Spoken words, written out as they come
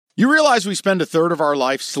You realize we spend a third of our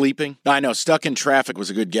life sleeping? I know, stuck in traffic was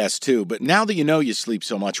a good guess too, but now that you know you sleep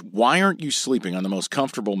so much, why aren't you sleeping on the most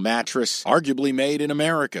comfortable mattress arguably made in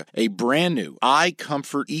America? A brand new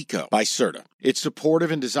iComfort Eco by Serta. It's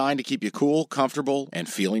supportive and designed to keep you cool, comfortable, and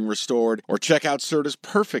feeling restored. Or check out Serta's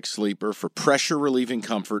Perfect Sleeper for pressure-relieving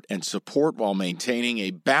comfort and support while maintaining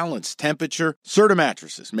a balanced temperature. Serta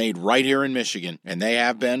mattresses made right here in Michigan, and they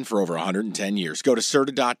have been for over 110 years. Go to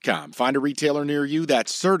Serta.com. Find a retailer near you.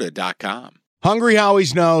 That's Serta.com. Hungry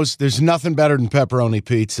Howie's knows there's nothing better than pepperoni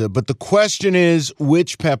pizza, but the question is,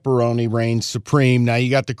 which pepperoni reigns supreme? Now,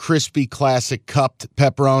 you got the crispy, classic cupped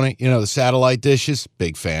pepperoni, the satellite dishes.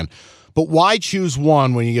 Big fan. But why choose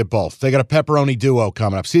one when you get both? They got a pepperoni duo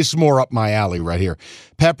coming up. See, this is more up my alley right here.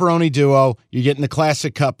 Pepperoni duo, you're getting the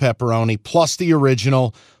classic cup pepperoni, plus the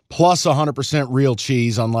original, plus 100% real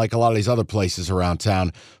cheese, unlike a lot of these other places around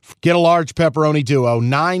town. Get a large pepperoni duo,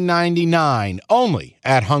 $9.99, only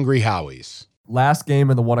at Hungry Howie's. Last game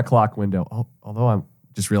in the 1 o'clock window. Oh, although I'm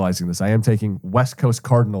just realizing this, I am taking West Coast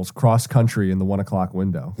Cardinals cross country in the 1 o'clock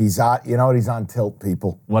window. He's on, he's on tilt,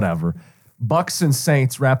 people. Whatever. Bucs and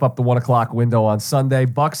Saints wrap up the 1 o'clock window on Sunday.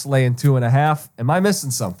 Bucs laying 2.5. Am I missing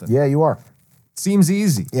something? Yeah, you are. Seems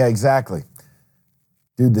easy. Yeah, exactly.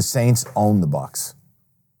 Dude, the Saints own the Bucs.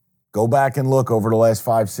 Go back and look over the last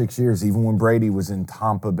 5-6 years, even when Brady was in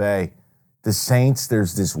Tampa Bay. The Saints,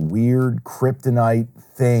 there's this weird kryptonite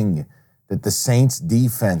thing that the Saints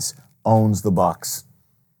defense owns the Bucs.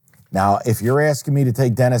 Now, if you're asking me to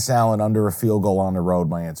take Dennis Allen under a field goal on the road,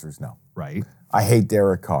 my answer is no. Right. I hate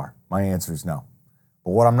Derek Carr. My answer is no.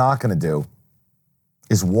 But what I'm not going to do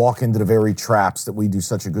is walk into the very traps that we do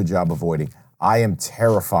such a good job avoiding. I am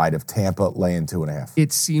terrified of Tampa laying 2.5.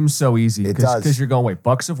 It seems so easy. It does. Because you're going, wait,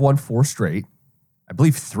 Bucs have won 4 straight. I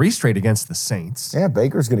believe 3 straight against the Saints. Yeah,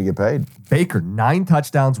 Baker's going to get paid. Baker, 9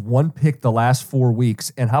 touchdowns, 1 pick the last 4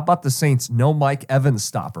 weeks. And how about the Saints? No Mike Evans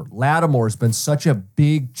stopper. Lattimore's been such a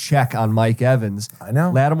big check on Mike Evans. I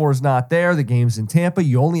know. Lattimore's not there. The game's in Tampa.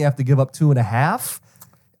 You only have to give up 2.5.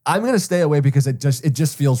 I'm going to stay away because it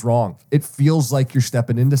just feels wrong. It feels like you're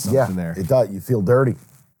stepping into something there. It does. You feel dirty.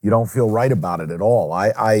 You don't feel right about it at all.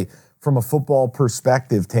 I from a football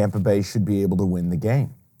perspective, Tampa Bay should be able to win the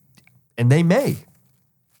game. And they may.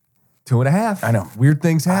 2.5. I know. Weird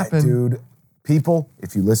things happen. Dude, people,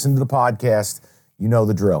 if you listen to the podcast, you know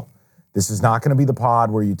the drill. This is not going to be the pod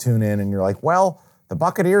where you tune in and you're like, well, the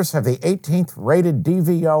Buccaneers have the 18th rated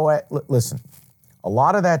DVOA. Listen, a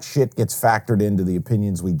lot of that shit gets factored into the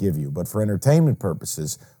opinions we give you. But for entertainment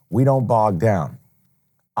purposes, we don't bog down.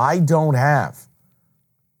 I don't have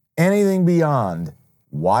anything beyond,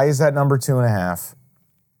 why is that number 2.5?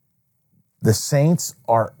 The Saints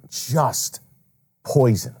are just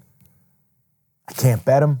poison. I can't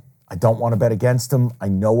bet them. I don't want to bet against them. I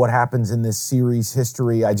know what happens in this series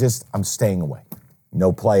history. I'm staying away.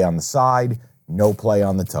 No play on the side. No play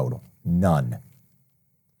on the total. None.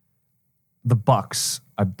 The Bucs,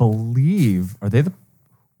 I believe,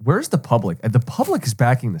 where's the public? The public is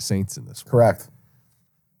backing the Saints in this one. Correct.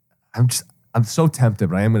 I'm so tempted,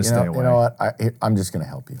 but I am going to stay away. You know what? I'm just going to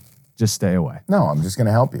help you. Just stay away. No, I'm just going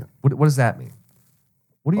to help you. What does that mean?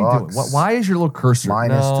 What are you doing? Why is your little cursor?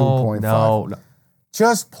 Minus 2.5. No.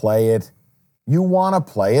 Just play it. You want to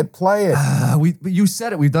play it, play it. You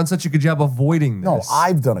said it. We've done such a good job avoiding this. No,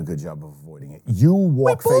 I've done a good job of avoiding it. You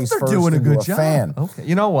walk face first doing into a good a job. fan. Okay,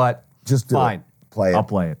 you know what? Just do Fine. it. Play it. I'll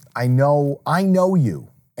play it. I know you,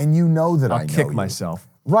 and you know that I know I'll kick you. myself.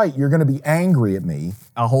 Right, you're going to be angry at me.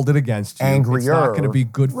 I'll hold it against you. Angrier. It's not going to be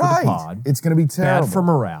good for the pod. It's going to be terrible. Bad for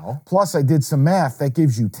morale. Plus, I did some math. That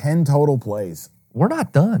gives you 10 total plays. We're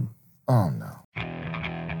not done. Oh, no.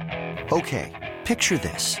 Okay, picture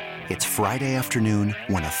this. It's Friday afternoon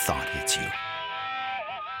when a thought hits you.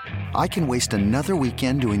 I can waste another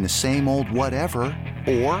weekend doing the same old whatever,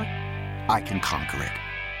 or I can conquer it.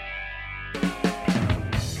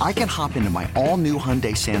 I can hop into my all-new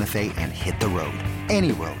Hyundai Santa Fe and hit the road.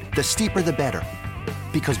 Any road. The steeper, the better.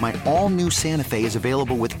 Because my all-new Santa Fe is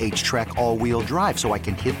available with H-Track all-wheel drive, so I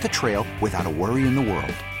can hit the trail without a worry in the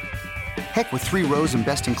world. Heck, with 3 rows and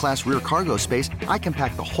best-in-class rear cargo space, I can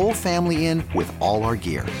pack the whole family in with all our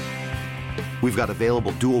gear. We've got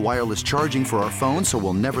available dual wireless charging for our phones, so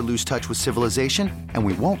we'll never lose touch with civilization, and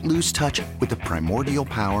we won't lose touch with the primordial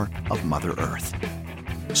power of Mother Earth.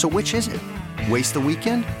 So which is it? Waste the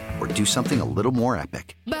weekend or do something a little more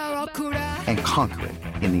epic? And conquer it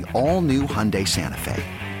in the all-new Hyundai Santa Fe.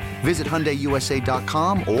 Visit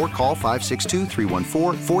HyundaiUSA.com or call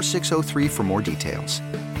 562-314-4603 for more details.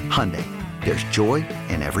 Hyundai, there's joy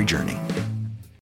in every journey.